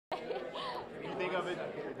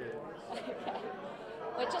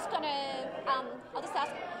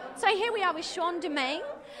So here we are with Chaun Domingue,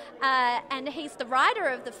 and he's the writer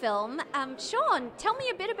of the film. Chaun, tell me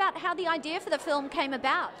a bit about how the idea for the film came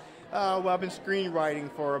about. Well, I've been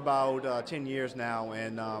screenwriting for about 10 years now,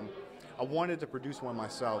 and I wanted to produce one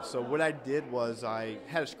myself. So what I did was I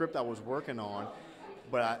had a script I was working on,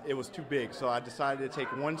 but it was too big. So I decided to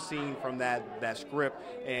take one scene from that script,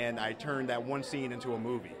 and I turned that one scene into a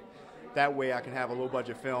movie. That way I can have a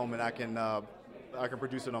low-budget film, and I can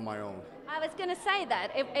produce it on my own. I was going to say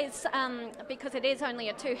that. It's because it is only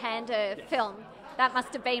a two-hander film. That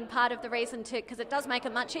must have been part of the reason because it does make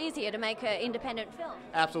it much easier to make an independent film.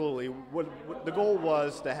 Absolutely. What the goal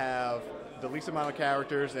was to have the least amount of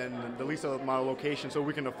characters and the least amount of locations so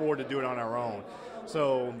we can afford to do it on our own.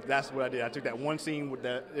 So that's what I did. I took that one scene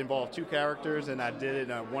that involved two characters and I did it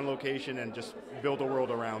in one location and just built a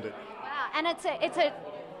world around it. Wow, and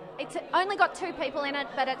it's only got two people in it,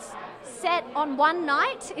 but it's set on one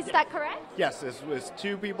night. Is that correct? Yes, it's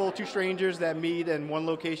two people, two strangers that meet in one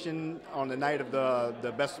location on the night of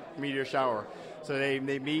the best meteor shower. So they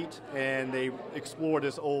meet and they explore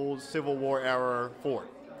this old Civil War era fort.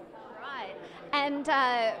 Right, and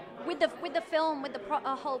with the film, with the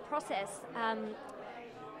whole process,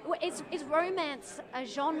 is romance a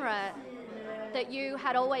genre that you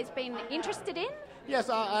had always been interested in?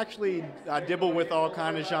 Yes, I dibble with all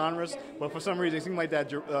kinds of genres, but for some reason it seems like that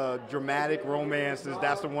dramatic romance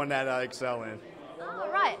that's the one that I excel in. Oh,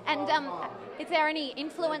 right. And is there any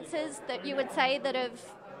influences that you would say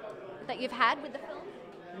that you've had with the film?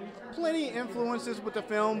 Plenty of influences with the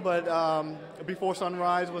film, but Before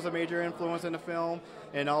Sunrise was a major influence in the film,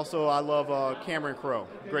 and also I love Cameron Crowe,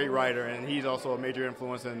 great writer, and he's also a major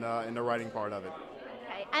influence in the writing part of it.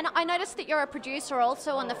 And I noticed that you're a producer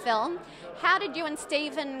also on the film. How did you and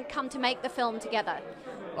Stephen come to make the film together?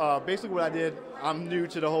 Basically what I did, I'm new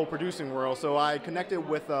to the whole producing world, so I connected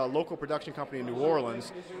with a local production company in New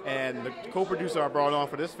Orleans, and the co-producer I brought on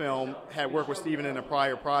for this film had worked with Stephen in a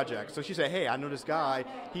prior project. So she said, hey, I know this guy,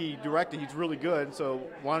 he directed, he's really good, so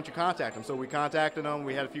why don't you contact him? So we contacted him,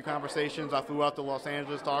 we had a few conversations, I flew out to Los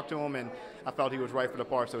Angeles, talked to him, and I felt he was right for the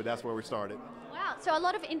part, so that's where we started. Wow, so a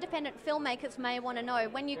lot of independent filmmakers may want to know,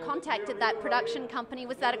 when you contacted that production company,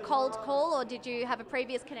 was that a cold call or did you have a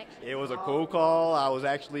previous connection? It was a cold call. I was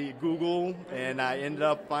actually Google and I ended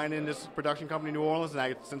up finding this production company in New Orleans and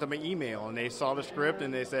I sent them an email and they saw the script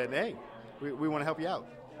and they said, hey, we want to help you out.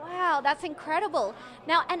 Wow, that's incredible.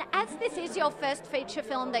 Now, and as this is your first feature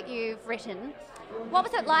film that you've written, what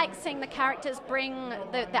was it like seeing the characters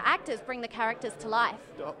the actors bring the characters to life?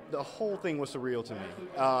 The whole thing was surreal to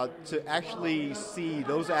me. To actually see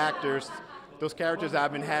those actors, those characters that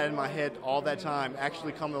I've been had in my head all that time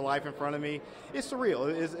actually come to life in front of me, it's surreal.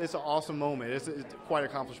 It's an awesome moment. It's quite an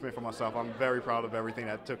accomplishment for myself. I'm very proud of everything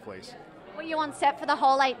that took place. Were you on set for the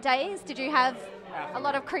whole 8 days? Did you have a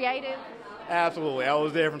lot of creative? Absolutely. I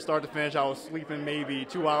was there from start to finish. I was sleeping maybe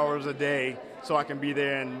 2 hours a day so I can be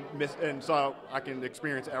there and so I can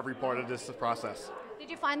experience every part of this process. Did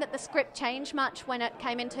you find that the script changed much when it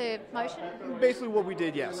came into motion? Basically what we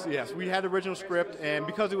did, yes. We had the original script, and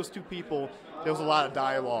because it was two people, there was a lot of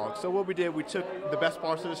dialogue. So what we did, we took the best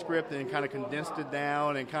parts of the script and kind of condensed it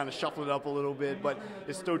down and kind of shuffled it up a little bit, but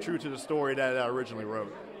it's still true to the story that I originally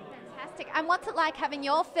wrote. Fantastic. And what's it like having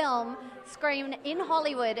your film screened in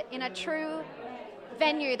Hollywood in a true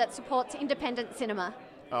venue that supports independent cinema?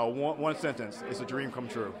 One sentence, it's a dream come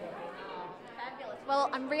true. Fabulous. Well,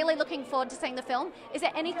 I'm really looking forward to seeing the film. Is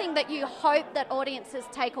there anything that you hope that audiences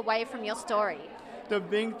take away from your story? The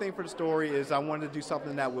big thing for the story is I wanted to do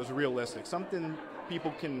something that was realistic, something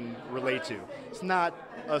people can relate to. It's not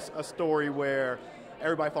a story where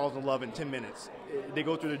everybody falls in love in 10 minutes. They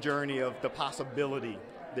go through the journey of the possibility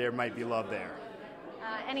there might be love there.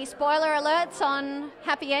 Any spoiler alerts on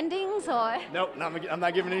happy endings? Or? Nope, I'm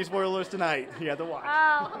not giving any spoilers tonight. You have to watch.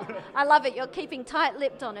 Oh, I love it. You're keeping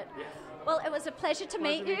tight-lipped on it. Yes. Well, it was a pleasure to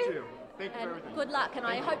meet you. Thank you for everything. Good luck, and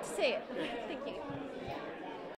I hope to see it. Thank you.